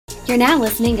You're now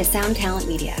listening to Sound Talent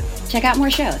Media. Check out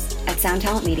more shows at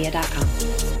soundtalentmedia.com.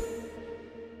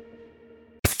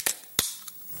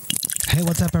 Hey,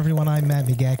 what's up, everyone? I'm Matt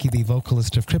Migaki, the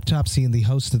vocalist of Cryptopsy and the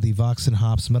host of the Vox and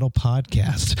Hops Metal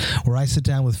Podcast, where I sit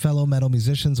down with fellow metal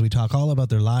musicians. We talk all about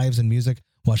their lives and music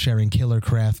while sharing killer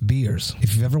craft beers.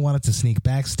 If you've ever wanted to sneak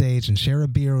backstage and share a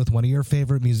beer with one of your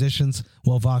favorite musicians,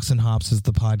 well, Vox and Hops is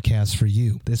the podcast for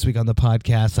you. This week on the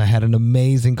podcast, I had an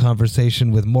amazing conversation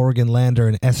with Morgan Lander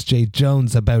and S.J.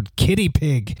 Jones about Kitty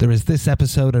Pig. There is this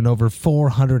episode and over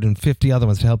 450 other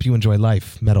ones to help you enjoy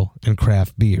life, metal, and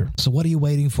craft beer. So what are you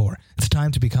waiting for? It's time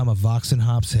to become a Vox and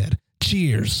Hops head.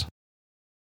 Cheers!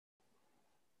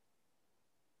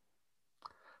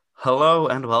 Hello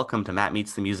and welcome to Matt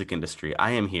Meets the Music Industry. I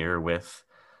am here with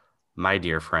my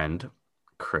dear friend,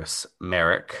 Chris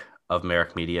Maric of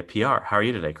Maric Media PR. How are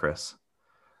you today, Chris?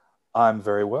 I'm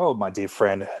very well, my dear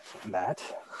friend, Matt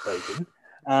Bacon.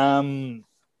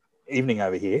 Evening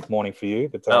over here, morning for you.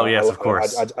 But oh, yes, of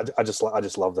course. I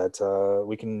just love that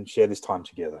we can share this time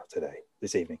together today,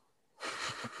 this evening.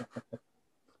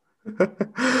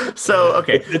 So,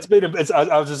 okay.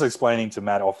 I was just explaining to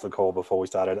Matt off the call before we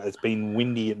started. It's been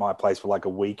windy at my place for like a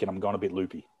week and I'm gone a bit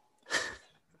loopy.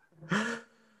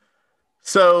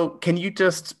 So can you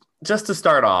just to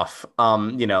start off,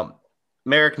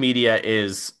 Maric Media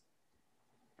is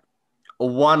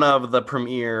one of the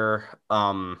premier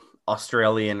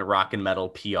Australian rock and metal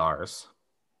PRs.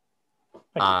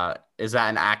 Is that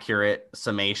an accurate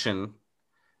summation?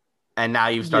 And now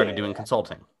you've started doing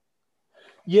consulting.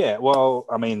 Yeah, well,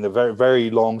 I mean, the very,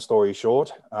 very long story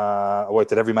short, I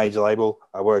worked at every major label.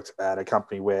 I worked at a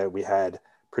company where we had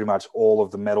pretty much all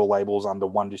of the metal labels under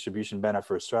one distribution banner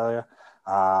for Australia.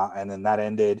 And then that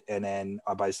ended. And then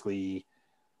I basically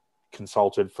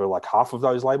consulted for like half of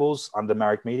those labels under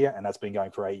Maric Media. And that's been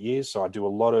going for 8 years. So I do a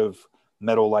lot of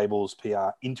metal labels PR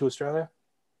into Australia,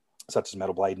 such as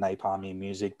Metal Blade, Napalm, New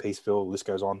Music, Peaceville, the list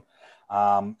goes on.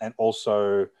 And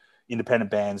also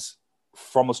independent bands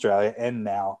from Australia and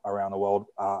now around the world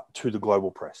to the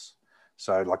global press.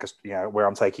 So like, where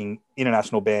I'm taking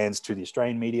international bands to the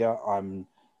Australian media, I'm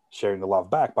sharing the love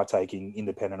back by taking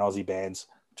independent Aussie bands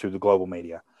to the global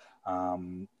media.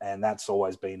 And that's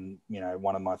always been,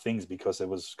 one of my things because there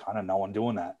was kind of no one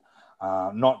doing that.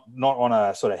 Not on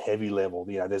a sort of heavy level.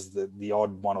 There's the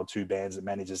odd one or two bands that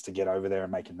manages to get over there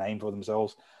and make a name for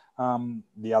themselves.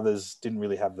 The others didn't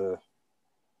really have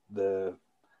the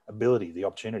ability, the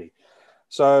opportunity.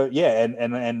 So yeah,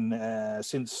 and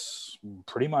since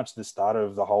pretty much the start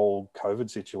of the whole COVID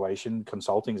situation,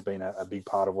 consulting has been a big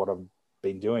part of what I've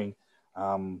been doing.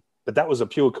 But that was a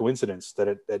pure coincidence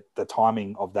that the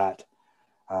timing of that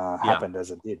happened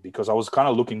as it did, because I was kind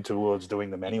of looking towards doing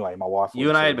them anyway. My wife, you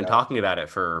and I had been talking about it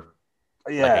for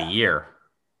like a year.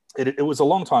 It was a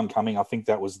long time coming. I think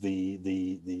that was the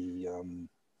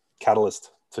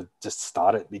catalyst to just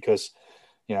start it, because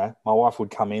my wife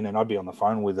would come in and I'd be on the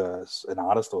phone with an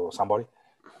artist or somebody.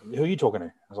 Who are you talking to?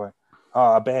 I was like,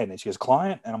 a band. And she goes,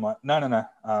 client? And I'm like,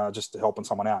 no, just helping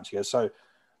someone out. And she goes, so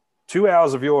 2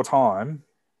 hours of your time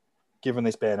giving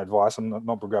this band advice. I'm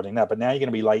not begrudging that, but now you're going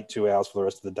to be late 2 hours for the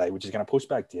rest of the day, which is going to push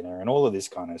back dinner and all of this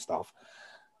kind of stuff.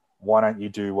 Why don't you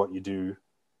do what you do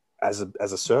as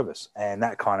a service? And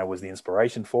that kind of was the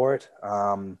inspiration for it.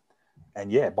 And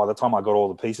yeah, by the time I got all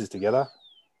the pieces together,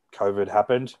 COVID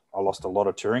happened. I lost a lot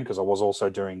of touring because I was also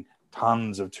doing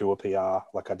tons of tour PR.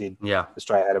 Like I did. Yeah.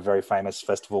 Australia had a very famous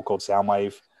festival called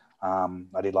Soundwave.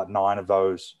 I did like 9 of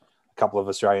those, a couple of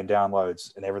Australian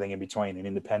downloads and everything in between, and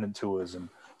independent tours and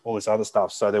all this other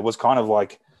stuff. So there was kind of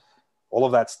like all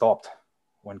of that stopped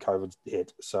when COVID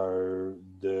hit. So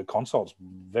the consults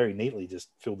very neatly just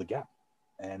filled the gap,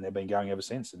 and they've been going ever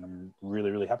since. And I'm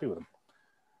really, really happy with them.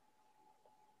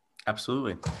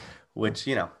 Absolutely. Which,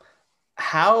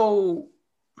 how,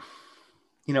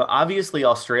 obviously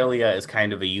Australia is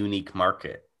kind of a unique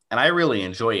market, and I really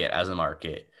enjoy it as a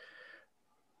market.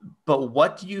 But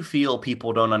what do you feel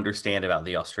people don't understand about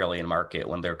the Australian market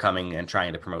when they're coming and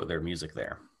trying to promote their music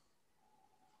there?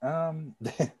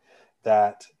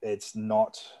 That it's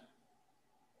not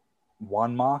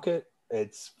one market,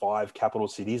 it's 5 capital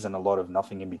cities and a lot of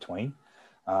nothing in between.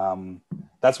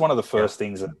 That's one of the first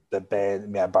things that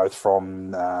band, both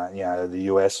from the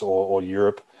US or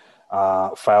Europe,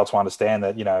 fail to understand,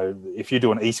 that if you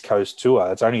do an East Coast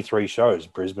tour, it's only 3 shows: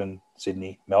 Brisbane,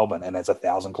 Sydney, Melbourne, and there's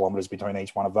 1,000 kilometers between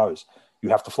each one of those. You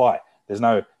have to fly. There's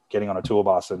no getting on a tour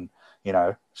bus and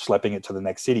schlepping it to the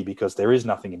next city, because there is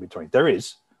nothing in between. There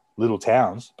is little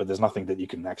towns, but there's nothing that you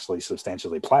can actually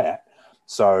substantially play at.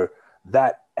 So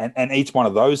that, and each one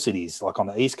of those cities, like on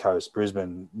the East Coast,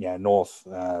 Brisbane, north,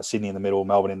 Sydney in the middle,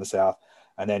 Melbourne in the south,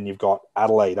 And then you've got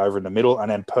Adelaide over in the middle,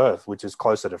 and then Perth, which is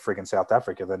closer to friggin' South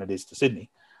Africa than it is to Sydney.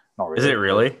 Not really. Is it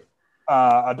really?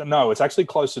 I don't know. It's actually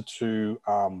closer to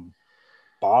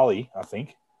Bali, I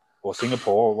think, or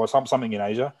Singapore, or something in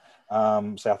Asia,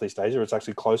 Southeast Asia. It's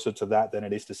actually closer to that than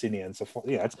it is to Sydney. And so,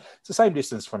 it's the same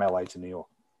distance from LA to New York,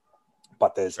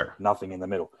 but there's nothing in the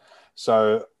middle.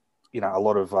 So, a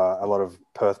lot of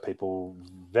Perth people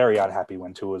very unhappy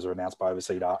when tours are announced by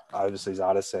overseas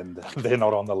artists, and they're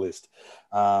not on the list.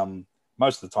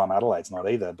 Most of the time, Adelaide's not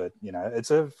either. But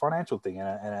it's a financial thing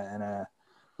and a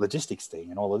logistics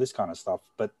thing and all of this kind of stuff.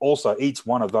 But also, each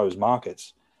one of those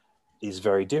markets is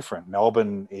very different.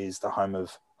 Melbourne is the home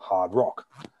of hard rock.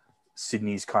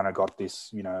 Sydney's kind of got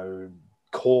this,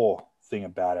 core thing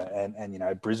about it,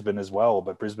 and Brisbane as well.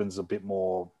 But Brisbane's a bit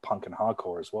more punk and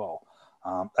hardcore as well.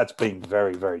 That's been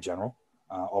very, very general,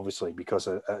 obviously, because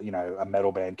a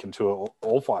metal band can tour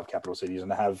all 5 capital cities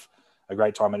and have a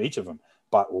great time at each of them.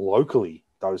 But locally,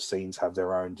 those scenes have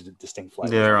their own distinct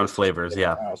flavors. Their own flavors,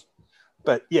 yeah.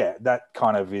 But yeah, that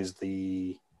kind of is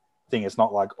the thing. It's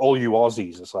not like all you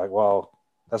Aussies. It's like, well,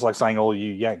 that's like saying all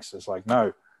you Yanks. It's like,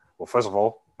 no. Well, first of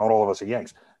all, not all of us are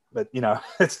Yanks. But,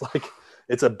 it's like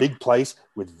it's a big place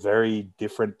with very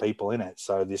different people in it.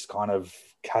 So this kind of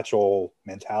catch-all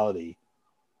mentality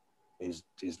is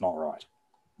not right,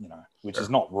 which is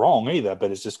not wrong either,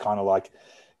 but it's just kind of like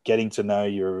getting to know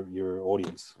your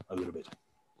audience a little bit.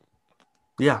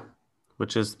 Yeah.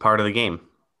 Which is part of the game.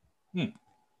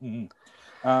 Mm-hmm.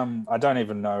 I don't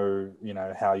even know,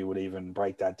 how you would even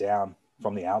break that down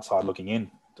from the outside looking in,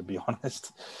 to be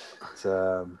honest. It's,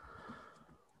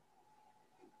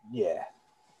 yeah,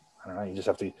 I don't know. You just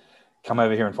have to come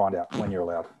over here and find out when you're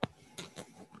allowed.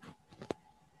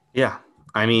 Yeah.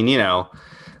 I mean,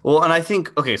 well, and I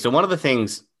think, okay, so one of the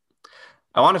things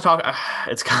I want to talk,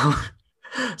 it's kind of,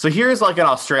 so here's like an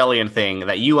Australian thing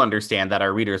that you understand that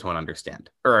our readers won't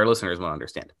understand, or our listeners won't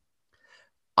understand.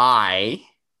 I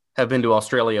have been to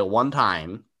Australia one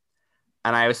time,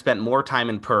 and I have spent more time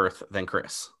in Perth than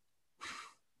Chris.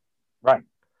 Right.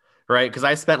 Because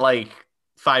I spent like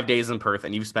 5 days in Perth,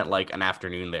 and you've spent like an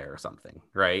afternoon there or something,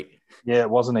 right? Yeah, it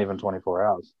wasn't even 24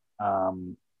 hours.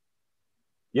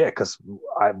 Yeah, because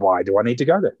why do I need to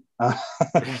go there?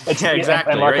 Yeah,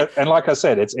 exactly. And like I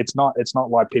said, it's not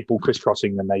like people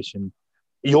crisscrossing the nation.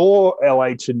 Your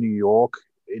LA to New York,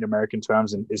 in American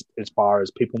terms, and as far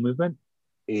as people movement,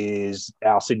 is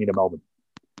our Sydney to Melbourne.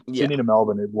 Yeah. Sydney to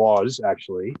Melbourne, it was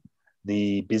actually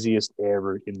the busiest air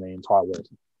route in the entire world.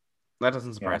 That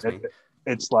doesn't surprise me.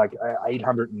 It's like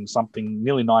 800 and something,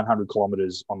 nearly 900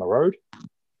 kilometers on the road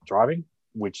driving,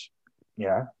 which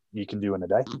you can do in a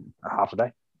day, half a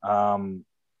day.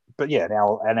 But yeah,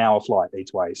 an hour flight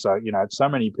each way. So so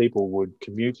many people would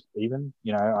commute. Even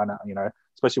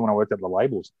especially when I worked at the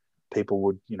labels, people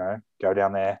would go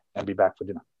down there and be back for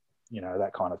dinner.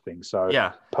 That kind of thing. So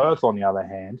yeah. Perth, on the other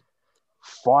hand,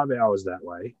 5 hours that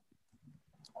way,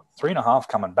 3.5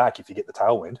 coming back if you get the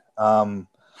tailwind.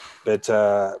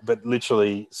 But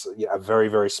literally, a very,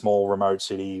 very small remote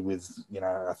city with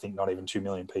I think not even 2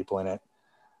 million people in it.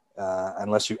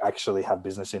 Unless you actually have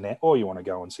business in there, or you want to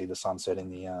go and see the sunset in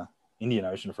the Indian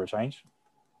Ocean for a change,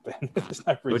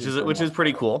 no which is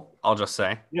pretty cool. I'll just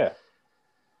say, yeah.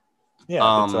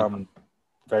 It's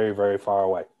very, very far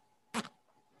away.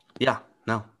 Yeah,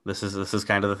 no, this is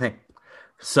kind of the thing.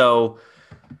 So,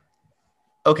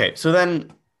 okay, so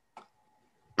then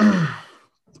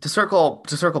to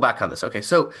circle back on this. Okay,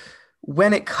 so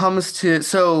when it comes to,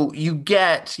 so you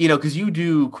get, because you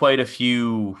do quite a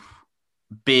few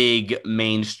big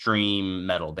mainstream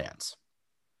metal bands,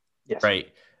 yes,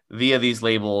 right, via these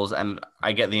labels, and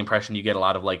I get the impression you get a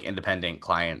lot of like independent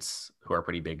clients who are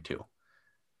pretty big too.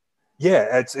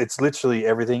 Yeah, it's literally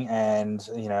everything, and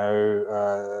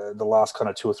the last kind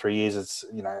of 2 or 3 years, it's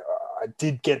I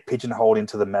did get pigeonholed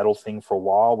into the metal thing for a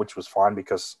while, which was fine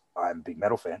because I'm a big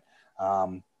metal fan.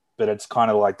 But it's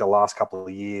kind of like the last couple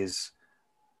of years,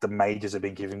 the majors have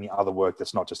been giving me other work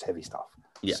that's not just heavy stuff.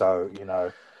 Yeah. So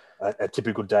a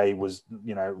typical day was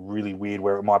really weird,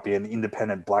 where it might be an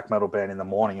independent black metal band in the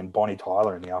morning and Bonnie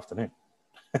Tyler in the afternoon.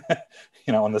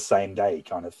 On the same day,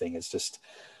 kind of thing. It's just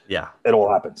it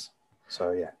all happens.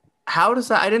 So, yeah. How does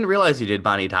that, I didn't realize you did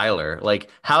Bonnie Tyler. Like,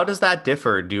 how does that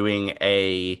differ doing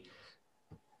a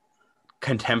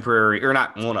contemporary, or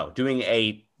not, well, no, doing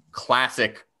a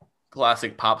classic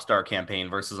pop star campaign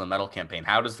versus a metal campaign?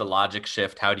 How does the logic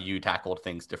shift? How do you tackle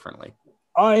things differently?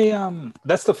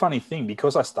 That's the funny thing,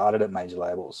 because I started at major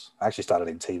labels. I actually started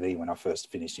in TV when I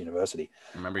first finished university.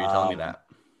 I remember you telling me that.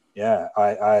 Yeah,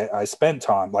 I spent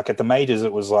time, like at the majors,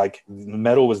 it was like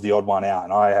metal was the odd one out,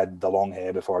 and I had the long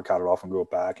hair before I cut it off and grew it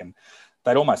back, and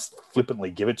they'd almost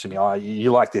flippantly give it to me. Oh,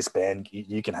 you like this band,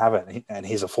 you can have it. And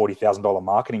here's a $40,000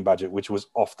 marketing budget, which was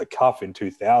off the cuff in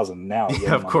 2000. Now,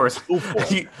 yeah, of course.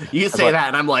 you say like, that,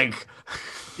 and I'm like,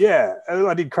 yeah,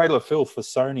 I did Cradle of Filth for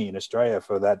Sony in Australia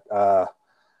for that. I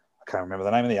can't remember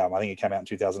the name of the album. I think it came out in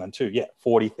 2002. Yeah,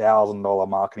 $40,000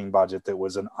 marketing budget that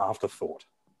was an afterthought.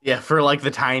 Yeah, for like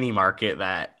the tiny market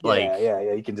that yeah.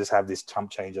 You can just have this chump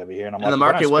change over here, and the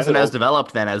market wasn't as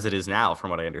developed then as it is now,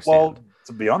 from what I understand. Well,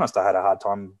 to be honest, I had a hard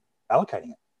time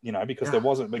allocating it. Because there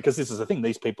wasn't. Because this is the thing;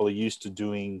 these people are used to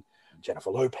doing Jennifer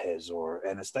Lopez or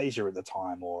Anastasia at the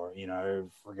time, or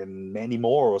friggin' Mandy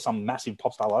Moore or some massive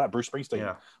pop star like that, Bruce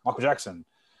Springsteen, Michael Jackson,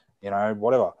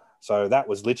 whatever. So that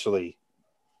was literally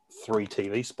 3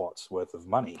 TV spots worth of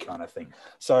money, kind of thing.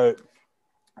 So.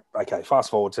 Okay, fast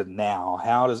forward to now.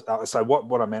 So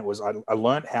what I meant was I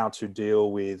learned how to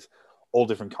deal with all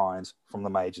different kinds from the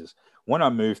majors. When I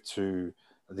moved to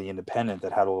the independent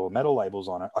that had all the metal labels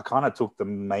on it, I kind of took the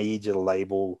major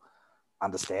label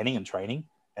understanding and training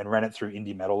and ran it through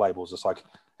indie metal labels. It's like,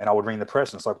 and I would ring the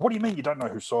press and it's like, what do you mean you don't know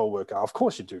who Soilwork are? Of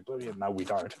course you do. But no, we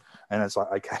don't. And it's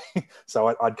like, okay.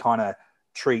 So I'd kind of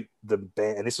treat the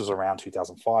band, and this was around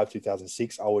 2005,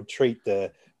 2006, I would treat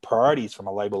the priorities from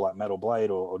a label like Metal Blade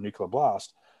or Nuclear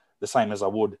Blast the same as I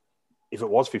would if it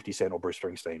was 50 Cent or Bruce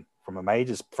Springsteen from a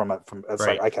majors. It's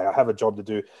right. Like, okay, I have a job to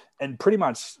do. And pretty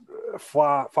much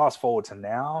fast forward to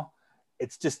now,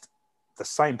 it's just the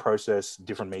same process,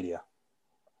 different media.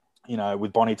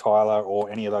 With Bonnie Tyler or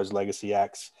any of those legacy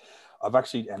acts, I've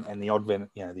actually, and the advent,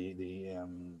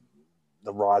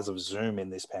 the rise of Zoom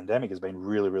in this pandemic has been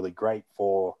really, really great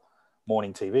for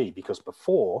morning TV, because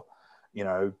before,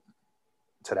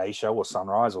 Today Show or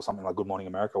Sunrise or something like Good Morning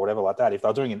America or whatever like that, if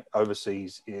they're doing an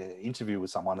overseas interview with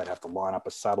someone, they'd have to line up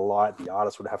a satellite. The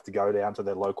artist would have to go down to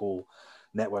their local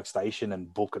network station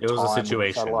and book a time. It was a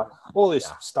situation. All this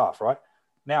stuff, right?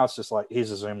 Now it's just like, here's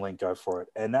a Zoom link, go for it.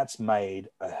 And that's made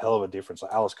a hell of a difference.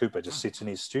 Like Alice Cooper just sits in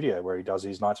his studio where he does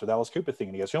his Nights with Alice Cooper thing.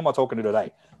 And he goes, who am I talking to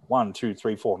today? 1, 2,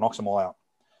 3, 4, knocks them all out.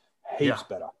 Heaps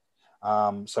better.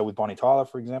 So with Bonnie Tyler,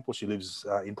 for example, she lives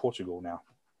in Portugal now.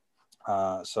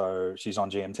 So she's on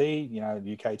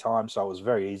GMT, UK time. So it was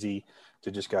very easy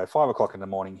to just go 5 o'clock in the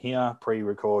morning here,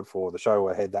 pre-record for the show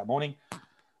ahead that morning,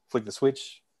 flick the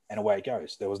switch, and away it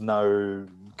goes. There was no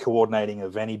coordinating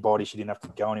of anybody. She didn't have to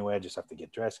go anywhere, just have to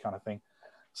get dressed, kind of thing.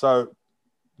 So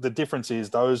the difference is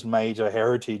those major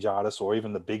heritage artists, or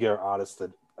even the bigger artists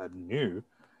that are new,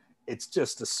 it's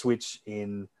just a switch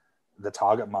in the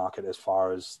target market as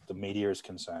far as the media is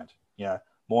concerned.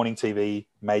 Morning TV,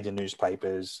 major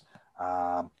newspapers,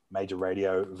 major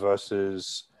radio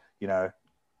versus,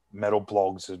 metal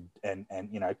blogs and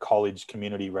college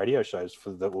community radio shows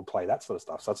that will play that sort of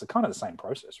stuff. So it's kind of the same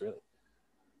process, really.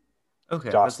 Okay,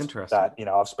 that's interesting. That,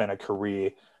 I've spent a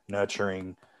career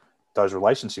nurturing those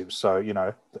relationships. So,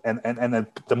 and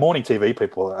the morning TV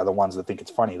people are the ones that think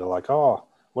it's funny. They're like, oh,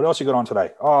 what else you got on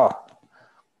today? Oh,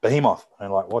 Behemoth.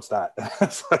 And like, what's that?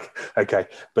 It's like, okay.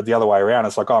 But the other way around,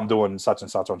 it's like, oh, I'm doing such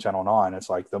and such on Channel 9. It's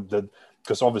like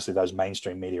because obviously those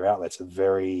mainstream media outlets are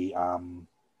very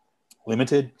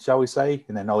limited, shall we say,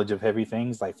 in their knowledge of heavy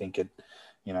things. They think it,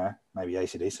 maybe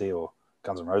AC/DC or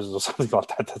Guns N' Roses or something like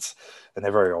that. And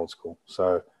they're very old school.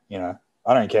 So, I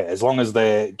don't care. As long as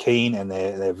they're keen and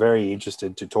they're very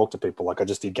interested to talk to people. Like I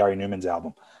just did Gary Newman's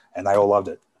album and they all loved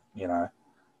it, They're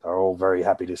all very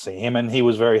happy to see him, and he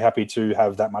was very happy to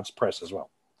have that much press as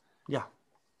well. Yeah.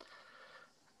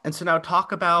 And so now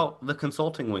talk about the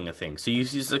consulting wing of things. So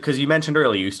because you mentioned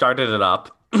earlier, you started it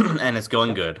up and it's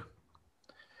going good.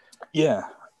 Yeah.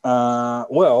 I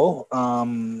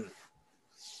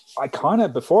kind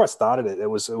of, before I started it, it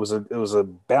was a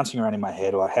bouncing around in my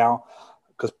head, like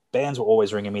because bands were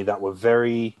always ringing me that were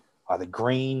very either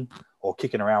green or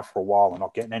kicking around for a while and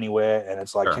not getting anywhere. And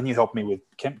it's like, sure. Can you help me with,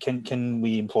 can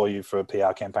we employ you for a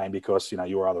PR campaign because,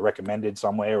 you were either recommended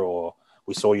somewhere or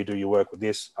we saw you do your work with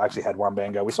this. I actually had one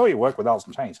band go, we saw you work with Alice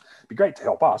in Chains. It'd be great to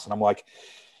help us. And I'm like,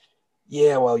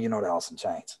 yeah, well, you're not Alice in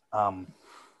Chains.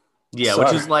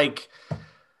 Which is like,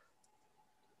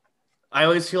 I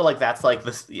always feel like that's like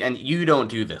this, and you don't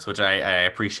do this, which I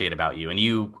appreciate about you, and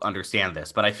you understand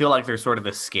this, but I feel like there's sort of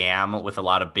this scam with a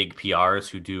lot of big PRs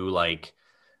who do like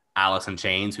Alice in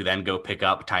Chains, who then go pick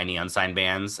up tiny unsigned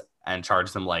bands and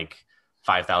charge them like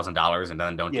 $5,000 and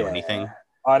then don't do anything.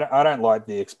 I don't like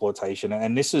the exploitation.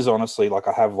 And this is honestly like,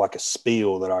 I have like a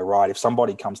spiel that I write. If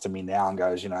somebody comes to me now and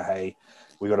goes, hey,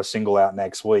 we got a single out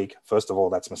next week. First of all,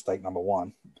 that's mistake number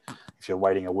one. If you're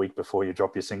waiting a week before you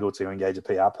drop your single to engage a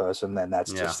PR person, then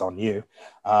that's just on you.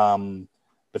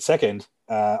 But second,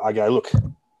 I go, look,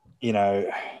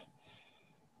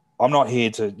 I'm not here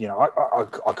to,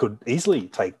 I could easily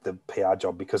take the PR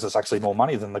job because it's actually more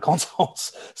money than the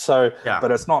consoles. So, Yeah. but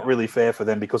it's not really fair for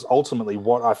them because ultimately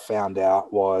what I found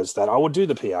out was that I would do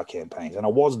the PR campaigns and I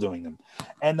was doing them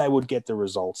and they would get the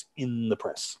results in the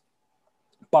press.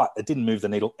 But it didn't move the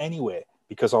needle anywhere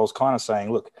because I was kind of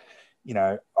saying, look,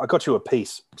 I got you a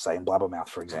piece, say in Blabbermouth,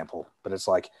 for example, but it's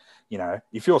like,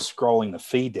 if you're scrolling the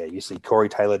feed there, you see Corey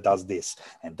Taylor does this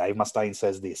and Dave Mustaine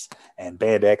says this and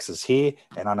Band X is here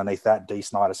and underneath that, Dee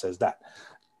Snider says that.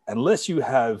 Unless you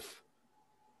have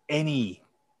any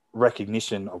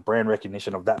recognition of brand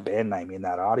recognition of that band name in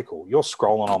that article, you're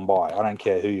scrolling on by. I don't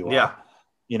care who you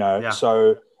are.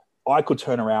 So I could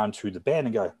turn around to the band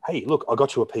and go, hey, look, I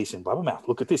got you a piece in Blabbermouth.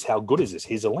 Look at this. How good is this?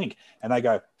 Here's a link. And they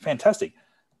go, fantastic.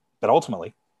 But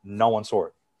ultimately, no one saw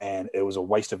it. And it was a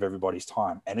waste of everybody's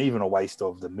time and even a waste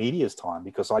of the media's time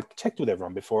because I checked with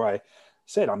everyone before I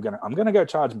said, I'm gonna go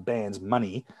charge bands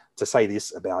money to say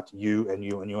this about you and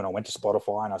you and you. And I went to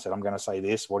Spotify and I said, I'm going to say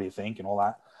this. What do you think? And all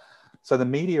that. So the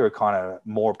media are kind of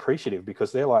more appreciative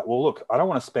because they're like, well, look, I don't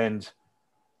want to spend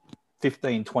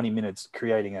 15, 20 minutes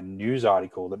creating a news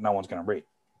article that no one's going to read.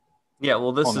 Yeah,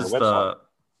 well, this is the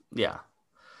yeah.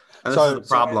 And this is the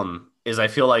problem is I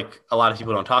feel like a lot of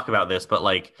people don't talk about this, but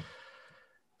like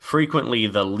frequently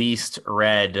the least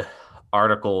read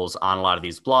articles on a lot of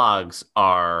these blogs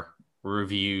are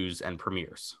reviews and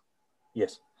premieres.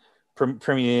 Yes.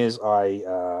 Premieres, I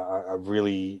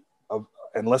really,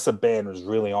 unless a band was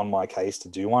really on my case to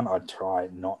do one, I'd try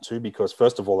not to because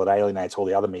first of all, it alienates all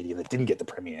the other media that didn't get the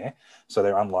premiere, so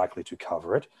they're unlikely to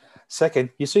cover it.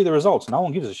 Second, you see the results. No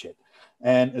one gives a shit.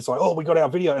 And it's like, oh, we got our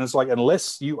video. And it's like,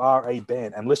 unless you are a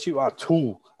band, unless you are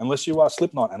Tool, unless you are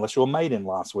Slipknot, unless you were Maiden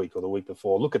last week or the week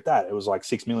before, look at that. It was like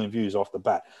 6 million views off the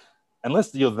bat.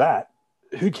 Unless you're that,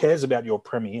 who cares about your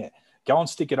premiere? Go and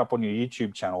stick it up on your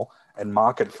YouTube channel and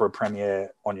market for a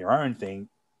premiere on your own thing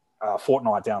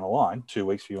fortnight down the line, 2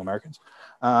 weeks for you Americans,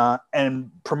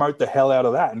 and promote the hell out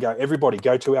of that and go, everybody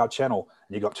go to our channel.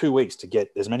 And you've got 2 weeks to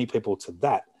get as many people to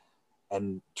that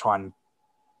and try and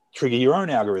trigger your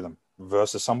own algorithm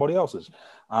versus somebody else's.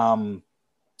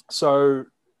 So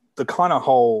the kind of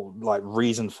whole like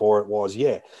reason for it was,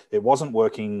 it wasn't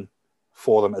working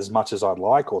for them as much as I'd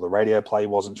like, or the radio play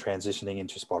wasn't transitioning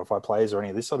into Spotify plays or any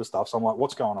of this sort of stuff. So I'm like,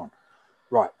 what's going on?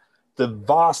 Right. The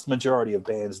vast majority of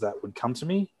bands that would come to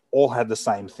me all had the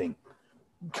same thing.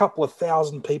 A couple of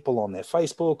thousand people on their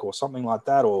Facebook or something like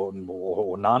that, or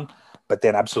none, but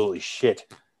then absolutely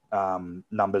shit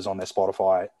numbers on their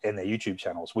Spotify and their YouTube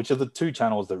channels, which are the two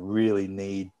channels that really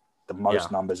need the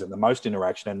most numbers and the most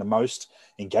interaction and the most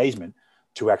engagement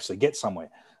to actually get somewhere.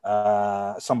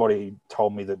 Somebody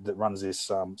told me that runs this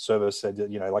service said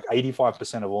that, like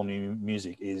 85% of all new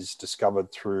music is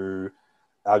discovered through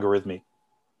algorithmic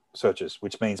searches,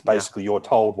 which means basically you're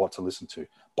told what to listen to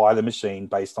by the machine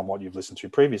based on what you've listened to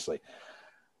previously.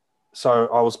 So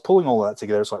I was pulling all that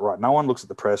together. It's like, right, no one looks at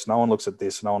the press, no one looks at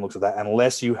this, no one looks at that,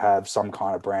 unless you have some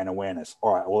kind of brand awareness.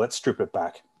 All right, well, let's strip it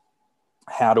back.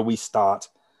 How do we start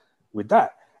with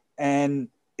that? And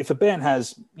if a band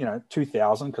has,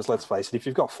 2,000, because let's face it, if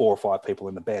you've got 4 or 5 people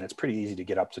in the band, it's pretty easy to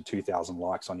get up to 2,000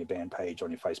 likes on your band page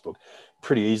on your Facebook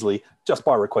pretty easily just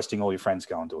by requesting all your friends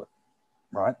go and do it,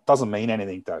 right? Doesn't mean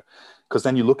anything, though, because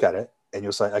then you look at it and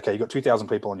you'll say, okay, you've got 2,000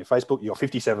 people on your Facebook, you've got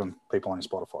 57 people on your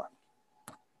Spotify.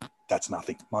 That's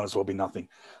nothing. Might as well be nothing.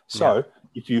 So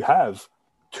if you have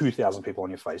 2,000 people on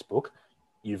your Facebook,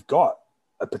 you've got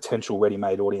a potential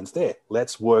ready-made audience there.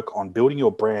 Let's work on building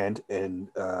your brand and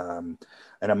an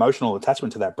emotional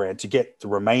attachment to that brand to get the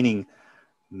remaining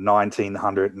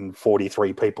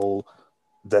 1,943 people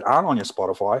that aren't on your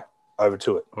Spotify over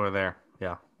to it. Or there,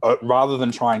 yeah. Rather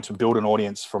than trying to build an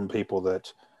audience from people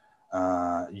that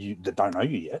that don't know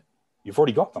you yet, you've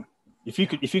already got them. If you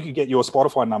could get your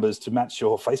Spotify numbers to match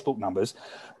your Facebook numbers,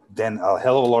 then a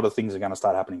hell of a lot of things are going to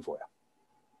start happening for you.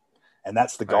 And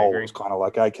that's the goal. It's kind of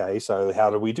like, okay, so how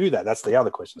do we do that? That's the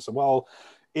other question. So, well,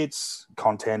 it's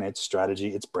content, it's strategy,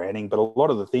 it's branding, but a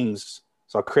lot of the things.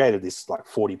 So I created this like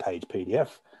 40-page PDF,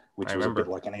 which was a bit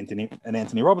like an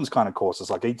Anthony Robbins kind of course.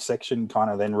 It's like each section kind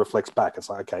of then reflects back. It's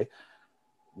like, okay,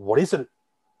 what is it?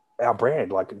 Our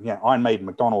brand, like Iron Maiden,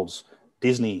 McDonald's,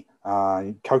 Disney,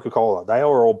 Coca-Cola, they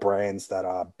are all brands that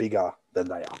are bigger than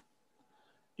they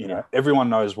are. Everyone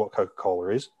knows what Coca-Cola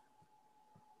is.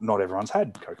 Not everyone's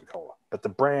had Coca-Cola, but the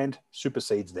brand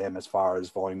supersedes them as far as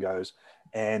volume goes.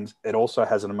 And it also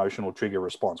has an emotional trigger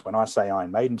response. When I say Iron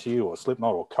Maiden to you or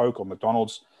Slipknot or Coke or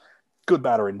McDonald's, good,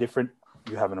 bad, or indifferent,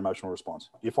 you have an emotional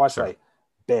response. If I say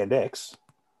Band X,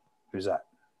 who's that?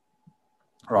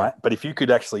 Right. But if you could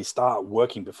actually start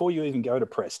working before you even go to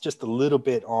press, just a little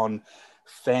bit on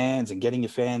fans and getting your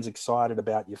fans excited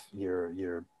about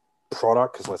your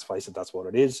product, because let's face it, that's what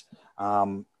it is.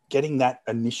 Getting that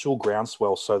initial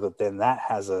groundswell so that then that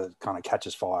has a kind of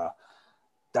catches fire.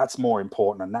 That's more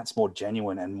important, and that's more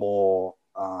genuine and more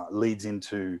leads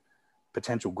into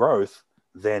potential growth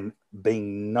than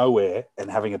being nowhere and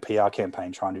having a PR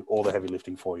campaign trying to do all the heavy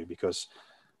lifting for you, because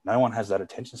no one has that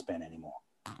attention span anymore.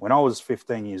 When I was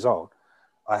 15 years old,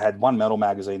 I had one metal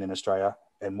magazine in Australia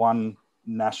and one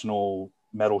national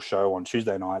metal show on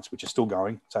Tuesday nights, which is still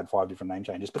going. It's had 5 different name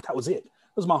changes, but that was it.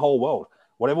 It was my whole world.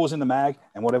 Whatever was in the mag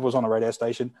and whatever was on the radio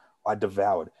station, I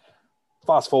devoured.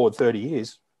 Fast forward 30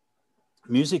 years,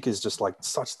 music is just like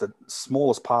such the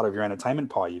smallest part of your entertainment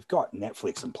pie. You've got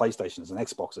Netflix and PlayStations and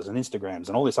Xboxes and Instagrams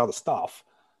and all this other stuff.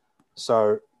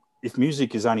 So if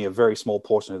music is only a very small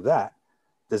portion of that,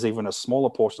 there's even a smaller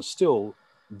portion still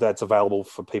that's available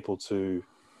for people to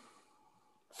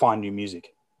find new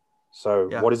music. So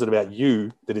what is it about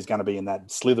you that is going to be in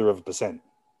that slither of a %?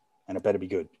 And it better be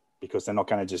good, because they're not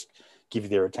going to just give you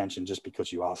their attention just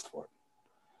because you asked for it.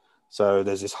 So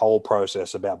there's this whole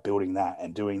process about building that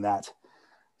and doing that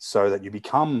so that you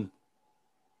become,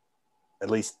 at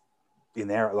least in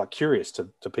there, like curious to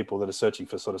people that are searching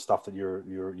for sort of stuff that you're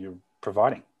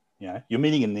providing. You know, you're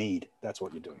meeting a need. That's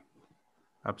what you're doing.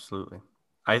 Absolutely.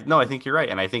 I think you're right.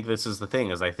 And I think this is the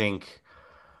thing, is I think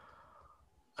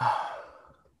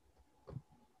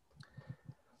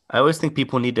I always think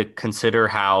people need to consider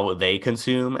how they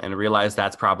consume and realize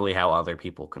that's probably how other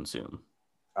people consume.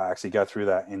 I actually go through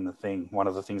that in the thing. One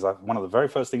of the very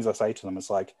first things I say to them is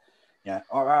like,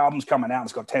 our album's coming out.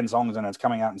 It's got 10 songs and it's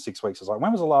coming out in 6 weeks. It's like,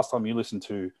 when was the last time you listened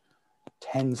to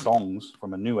 10 songs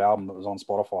from a new album that was on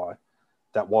Spotify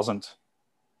that wasn't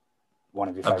one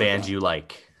of your favorite band bands? You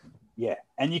like? Yeah,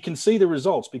 and you can see the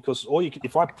results, because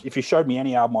if you showed me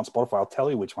any album on Spotify, I'll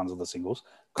tell you which ones are the singles,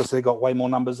 because they got way more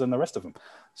numbers than the rest of them.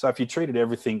 So if you treated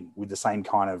everything with the same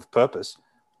kind of purpose,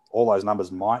 all those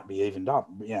numbers might be evened up.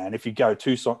 Yeah, and if you go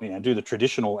do the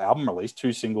traditional album release,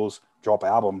 2 singles, drop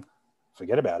album,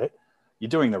 forget about it. You're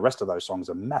doing the rest of those songs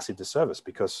a massive disservice,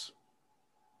 because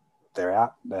they're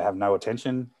out, they have no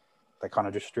attention, they kind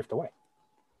of just drift away.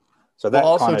 So that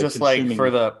also just like for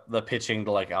the pitching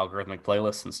to like algorithmic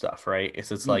playlists and stuff, right?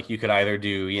 It's like you could either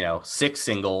do 6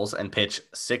 singles and pitch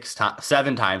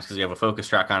 7 times because you have a focus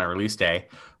track on a release day,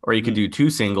 or you could do 2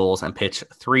 singles and pitch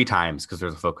 3 times because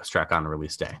there's a focus track on a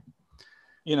release day.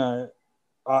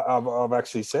 I've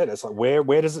actually said, it's like,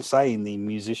 where does it say in the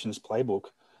musician's playbook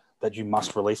that you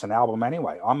must release an album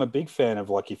anyway? I'm a big fan of,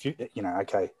 like, if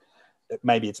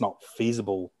maybe it's not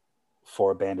feasible for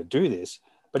a band to do this,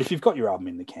 but if you've got your album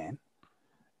in the can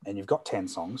and you've got 10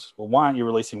 songs, well, why aren't you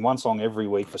releasing 1 song every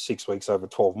week for 6 weeks over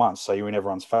 12 months, so you're in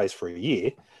everyone's face for a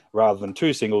year, rather than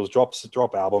 2 singles, drop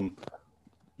album,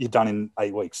 you're done in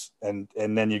 8 weeks, and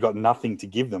then you've got nothing to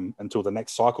give them until the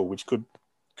next cycle, which could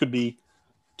be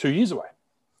 2 years away.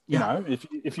 Yeah.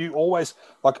 If you always,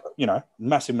 like,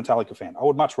 massive Metallica fan, I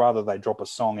would much rather they drop a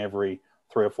song every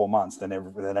 3 or 4 months than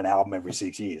an album every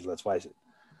 6 years, let's face it.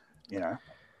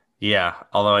 Yeah,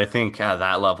 although I think at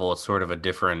that level it's sort of a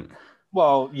different.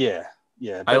 Well, yeah.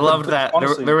 I loved that.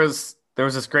 Honestly, there was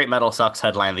this great Metal Sucks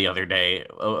headline the other day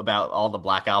about all the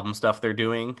Black Album stuff they're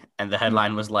doing, and the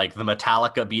headline was like, "The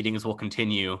Metallica beatings will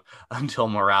continue until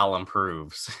morale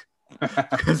improves,"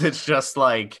 because it's just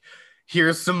like,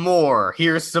 here's some more.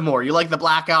 You like the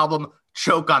Black Album?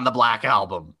 Choke on the Black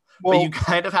Album. Well, but you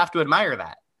kind of have to admire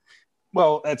that.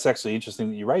 Well, it's actually interesting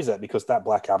that you raise that, because that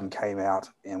Black Album came out,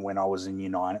 and when I was in year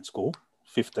 9 at school,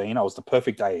 15, I was the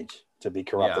perfect age to be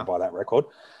corrupted by that record.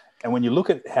 And when you look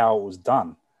at how it was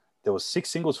done, there was 6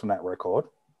 singles from that record.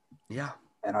 Yeah.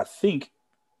 And I think,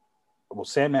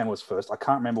 Sandman was first. I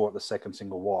can't remember what the second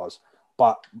single was,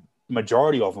 but vast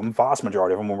majority of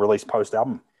them were released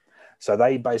post-album. So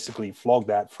they basically flogged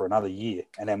that for another year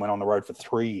and then went on the road for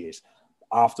 3 years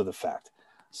after the fact.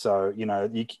 So,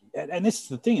 and this is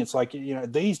the thing. It's like,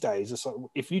 these days, it's like,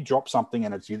 if you drop something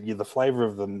and you're the flavor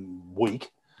of the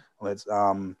week,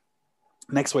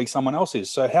 next week someone else is.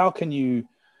 So how can you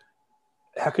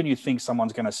think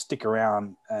someone's going to stick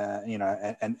around,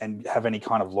 and have any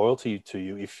kind of loyalty to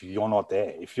you if you're not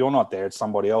there? If you're not there, it's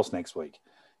somebody else next week.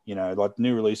 Like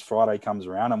New Release Friday comes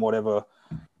around and whatever,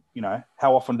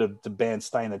 how often do the bands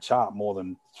stay in the chart more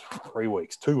than 3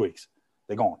 weeks, 2 weeks?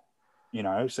 They're gone.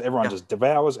 So everyone just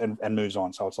devours and moves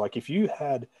on. So it's like, if you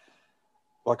had,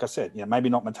 like I said, maybe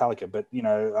not Metallica, but,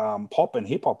 pop and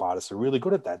hip hop artists are really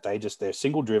good at that. They're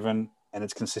single driven and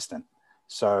it's consistent.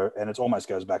 So, and it almost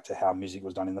goes back to how music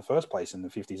was done in the first place in the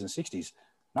 50s and 60s.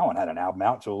 no one had an album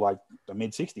out till like the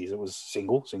mid 60s. It was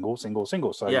single.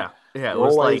 So Yeah. It you're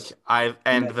was always like in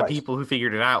and their the face. people who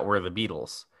figured it out were the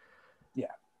Beatles. Yeah.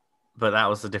 But that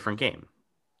was a different game.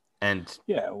 And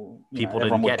Yeah. Well, people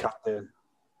everyone didn't would get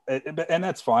cut and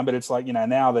that's fine. But it's like,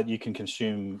 now that you can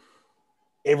consume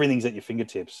everything's at your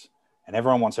fingertips and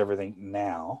everyone wants everything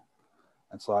now,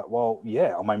 it's like, well,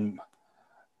 yeah, I mean,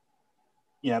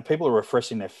 people are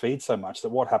refreshing their feed so much that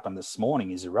what happened this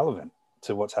morning is irrelevant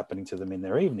to what's happening to them in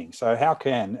their evening. So how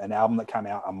can an album that came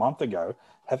out a month ago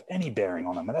have any bearing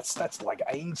on them? And that's like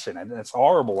ancient and it's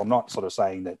horrible. I'm not sort of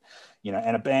saying that,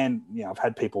 and a band, I've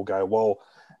had people go, well,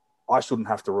 I shouldn't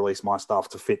have to release my stuff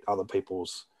to fit other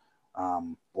people's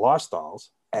lifestyles.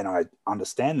 And I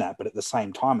understand that. But at the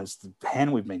same time, it's the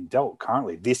hand we've been dealt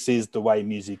currently. This is the way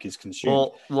music is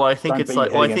consumed. Well, I think Don't it's beat your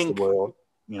like, head well, I against think, the world,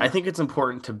 I think it's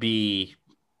important to be,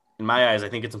 in my eyes, I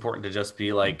think it's important to just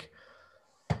be like,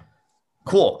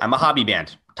 cool, I'm a hobby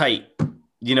band, tight.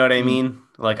 You know what I mean?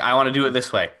 Like, I want to do it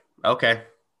this way. Okay.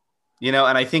 And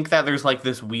I think that there's like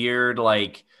this weird,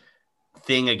 like,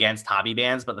 thing against hobby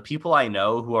bands, but the people I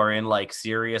know who are in like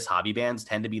serious hobby bands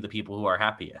tend to be the people who are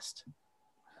happiest.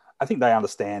 I think they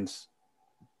understand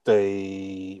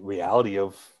the reality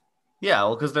of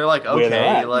well, because they're like, where they're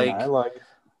okay, at, like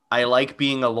I like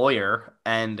being a lawyer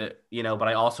and but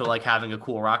I also like having a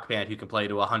cool rock band who can play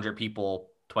to 100 people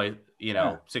twice,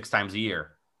 6 times a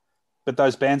year. But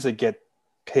those bands that get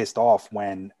pissed off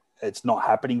when it's not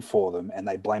happening for them and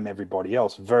they blame everybody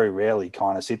else very rarely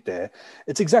kind of sit there.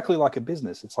 It's exactly like a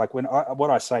business. It's like what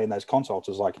I say in those consults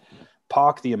is like,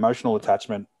 park the emotional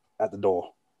attachment at the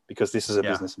door because this is a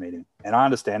business meeting. And I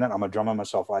understand it. I'm a drummer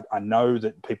myself. I know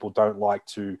that people don't like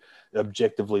to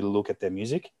objectively look at their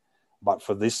music, but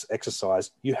for this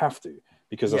exercise, you have to,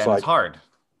 because it's like, it's hard.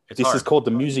 This is called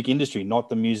the music industry, not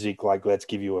the music like, let's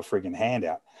give you a friggin'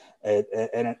 handout.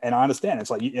 And I understand.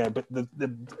 It's like, but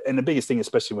the biggest thing,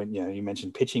 especially when, you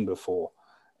mentioned pitching before,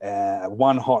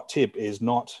 one hot tip is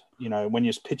not, when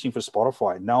you're pitching for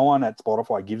Spotify, no one at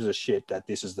Spotify gives a shit that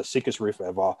this is the sickest riff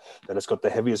ever, that it's got the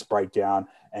heaviest breakdown,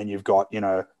 and you've got,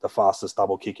 the fastest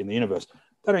double kick in the universe.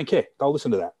 They don't care. They'll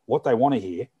listen to that. What they want to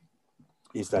hear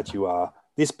is that you are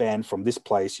this band from this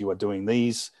place, you are doing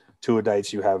these tour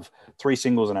dates, you have 3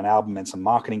 singles and an album and some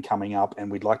marketing coming up,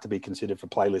 and we'd like to be considered for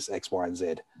playlist X, Y, and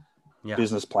Z. Yeah.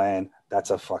 Business plan,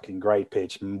 that's a fucking great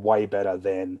pitch, way better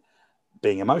than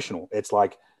being emotional. It's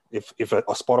like if a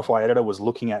Spotify editor was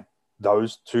looking at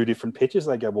those 2 different pitches,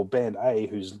 they go, well, band A,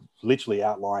 who's literally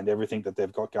outlined everything that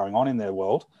they've got going on in their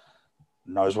world,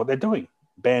 knows what they're doing.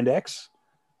 Band X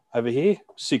over here,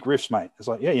 sick riffs, mate. It's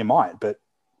like, yeah, you might, but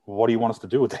what do you want us to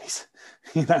do with these?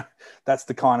 That's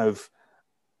the kind of,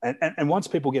 and once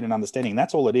people get an understanding,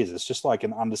 that's all it is. It's just like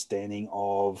an understanding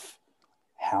of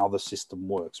how the system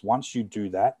works. Once you do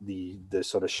that, the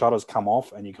sort of shutters come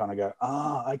off and you kind of go,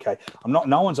 okay.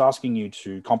 No one's asking you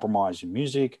to compromise your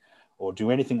music or do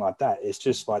anything like that. It's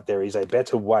just like there is a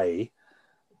better way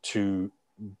to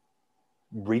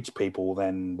reach people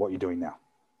than what you're doing now.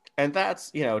 And that's,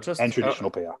 just and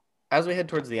traditional PR. As we head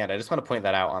towards the end, I just want to point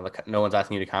that out on the no one's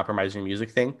asking you to compromise your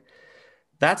music thing.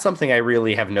 That's something I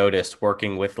really have noticed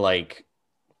working with like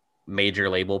major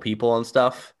label people and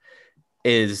stuff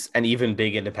and even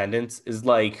big independents is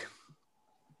like,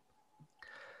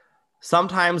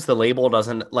 sometimes the label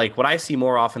doesn't, like, what I see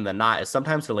more often than not is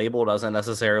sometimes the label doesn't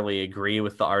necessarily agree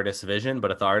with the artist's vision,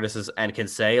 but if the artist can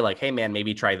say like, hey man,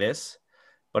 maybe try this.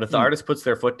 But if the artist puts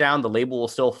their foot down, the label will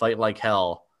still fight like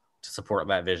hell to support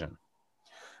that vision.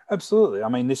 Absolutely. I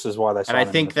mean, this is why they. And I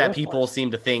think that people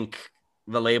seem to think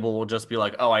the label will just be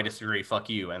like, "Oh, I disagree, fuck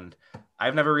you," and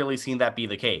I've never really seen that be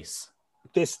the case.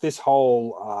 This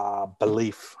whole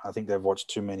belief, I think they've watched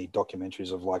too many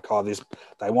documentaries of like,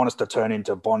 they want us to turn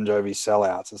into Bon Jovi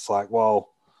sellouts. It's like, well,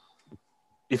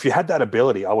 if you had that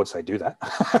ability, I would say do that.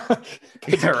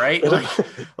 Yeah, right.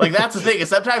 Like that's the thing. Is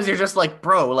sometimes you're just like,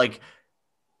 bro, like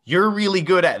you're really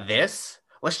good at this.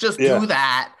 Let's just do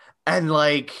that and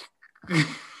like.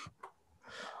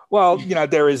 Well,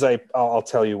 there is I'll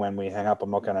tell you when we hang up, I'm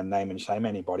not going to name and shame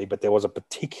anybody, but there was a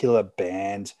particular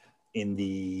band on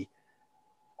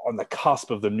the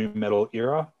cusp of the new metal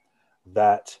era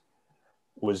that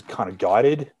was kind of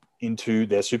guided into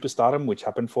their superstardom, which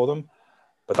happened for them,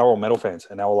 but they were all metal fans.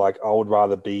 And they were like, I would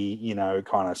rather be,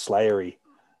 kind of slayery,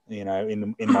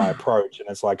 in my approach. And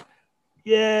it's like,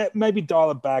 yeah, maybe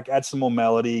dial it back, add some more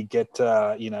melody, get,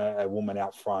 a woman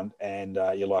out front and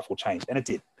your life will change. And it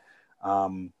did.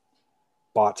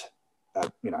 But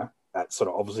at sort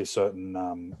of obviously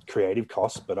certain creative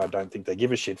costs, but I don't think they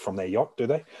give a shit from their yacht, do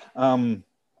they?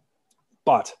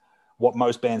 But what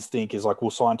most bands think is like, we'll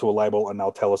sign to a label and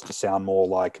they'll tell us to sound more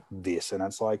like this. And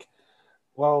it's like,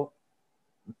 well,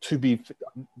 to be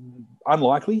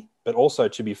unlikely, but also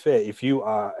to be fair, if you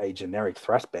are a generic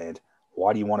thrash band,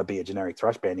 why do you want to be a generic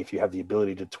thrash band if you have the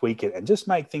ability to tweak it and just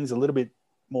make things a little bit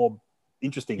more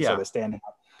interesting so they're standing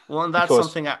up? Well, and that's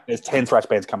because something there's 10 thrash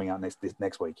bands coming out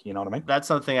next week. You know what I mean? That's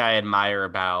something I admire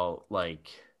about like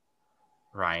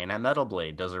Ryan at Metal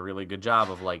Blade does a really good job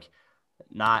of like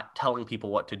not telling people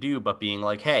what to do, but being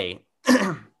like, hey,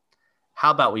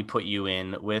 how about we put you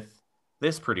in with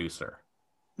this producer?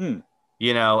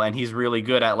 You know, and he's really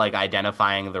good at like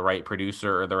identifying the right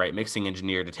producer or the right mixing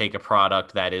engineer to take a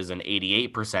product that is an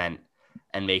 88%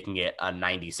 and making it a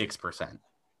 96%,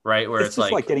 right? Where it's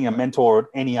just like getting a mentor at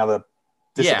any other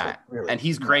discipline, really. And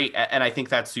he's great. And I think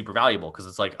that's super valuable because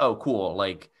it's like, oh, cool.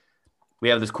 Like we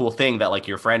have this cool thing that like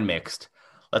your friend mixed.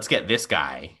 Let's get this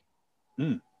guy.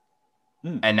 And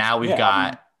now we've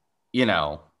got, you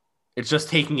know, it's just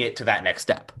taking it to that next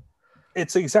step.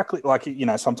 It's exactly like, you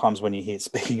know, sometimes when you hear,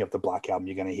 speaking of the Black Album,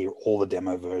 you're going to hear all the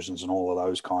demo versions and all of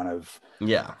those kind of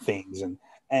things.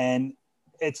 And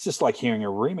it's just like hearing a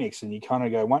remix and you kind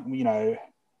of go, you know,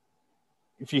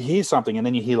 if you hear something and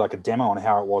then you hear like a demo on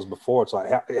how it was before, it's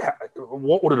like,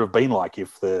 what would it have been like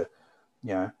if the,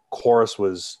 you know, chorus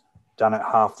was done at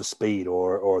half the speed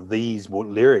or these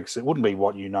lyrics? It wouldn't be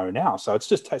what you know now. So it's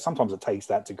just, sometimes it takes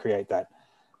that to create that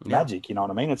magic, you know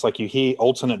what I mean? It's like you hear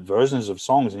alternate versions of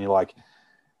songs and you're like,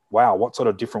 wow, what sort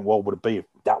of different world would it be if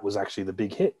that was actually the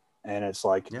big hit? And it's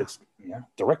like, it's, you know,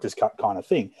 director's cut kind of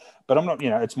thing. But I'm not,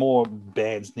 you know, it's more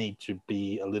bands need to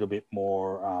be a little bit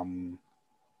more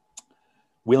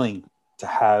willing to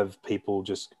have people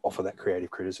just offer that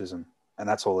creative criticism. And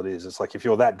that's all it is. It's like, if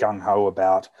you're that gung-ho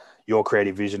about your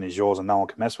creative vision is yours and no one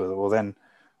can mess with it, well then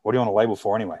what do you want a label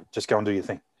for anyway? Just go and do your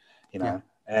thing, you know? Yeah.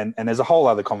 And there's a whole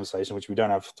other conversation, which we don't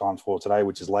have time for today,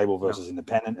 which is label versus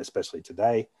independent, especially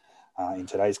today, in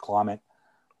today's climate.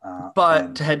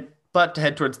 But to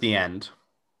head towards the end,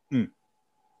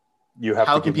 you have.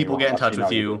 How can people get in touch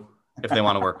with you if they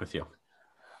want to work with you?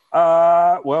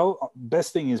 Well,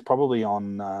 best thing is probably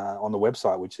on the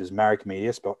website, which is Maric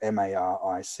Media, spelled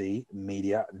MARIC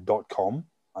media.com.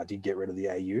 I did get rid of the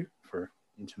AU for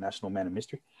International Man of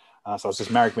Mystery. So it's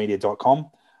just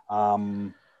maricmedia.com.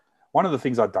 One of the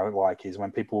things I don't like is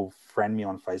when people friend me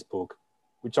on Facebook,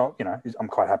 which I'm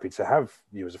quite happy to have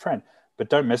you as a friend, but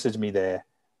don't message me there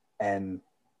and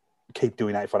keep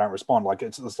doing that if I don't respond. Like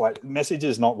it's like message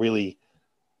is not really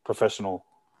professional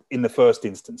in the first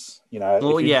instance, you know.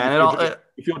 Well,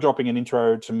 if you're dropping an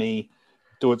intro to me,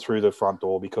 do it through the front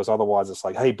door, because otherwise it's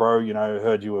like, hey, bro, you know,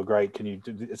 heard you were great. Can you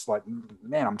do? It's like,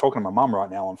 man, I'm talking to my mum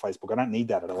right now on Facebook. I don't need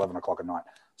that at 11 o'clock at night.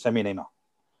 Send me an email.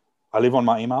 I live on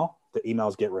my email. The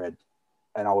emails get read,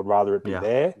 and I would rather it be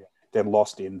there than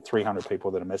lost in 300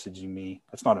 people that are messaging me.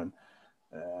 It's not a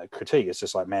critique. It's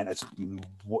just like, man, it's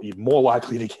what you're more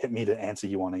likely to get me to answer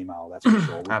you on email. That's for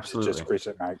sure. Absolutely. It's just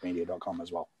chris@maricmedia.com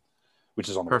as well, which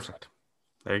is on the Perfect.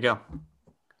 website. There you go.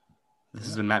 This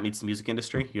has been Matt Meets the Music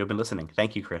Industry. You have been listening.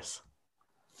 Thank you, Chris.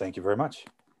 Thank you very much.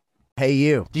 Hey,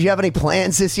 you. Do you have any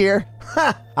plans this year?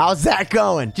 How's that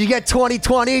going? Did you get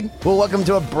 2020? Well, welcome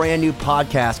to a brand new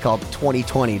podcast called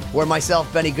 2020, where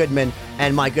myself, Benny Goodman,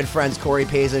 and my good friends Corey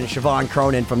Paiza and Siobhan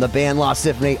Cronin from the band Lost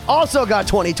Symphony also got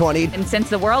 2020. And since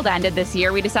the world ended this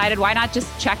year, we decided why not just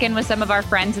check in with some of our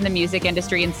friends in the music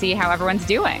industry and see how everyone's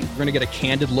doing. We're going to get a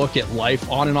candid look at life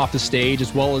on and off the stage,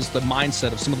 as well as the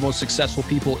mindset of some of the most successful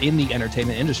people in the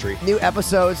entertainment industry. New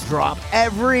episodes drop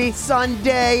every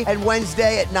Sunday and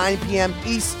Wednesday at 9 p.m.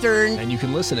 Eastern. And you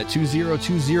can listen at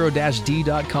 2020-d.com,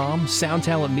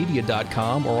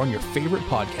 soundtalentmedia.com, or on your favorite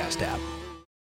podcast app.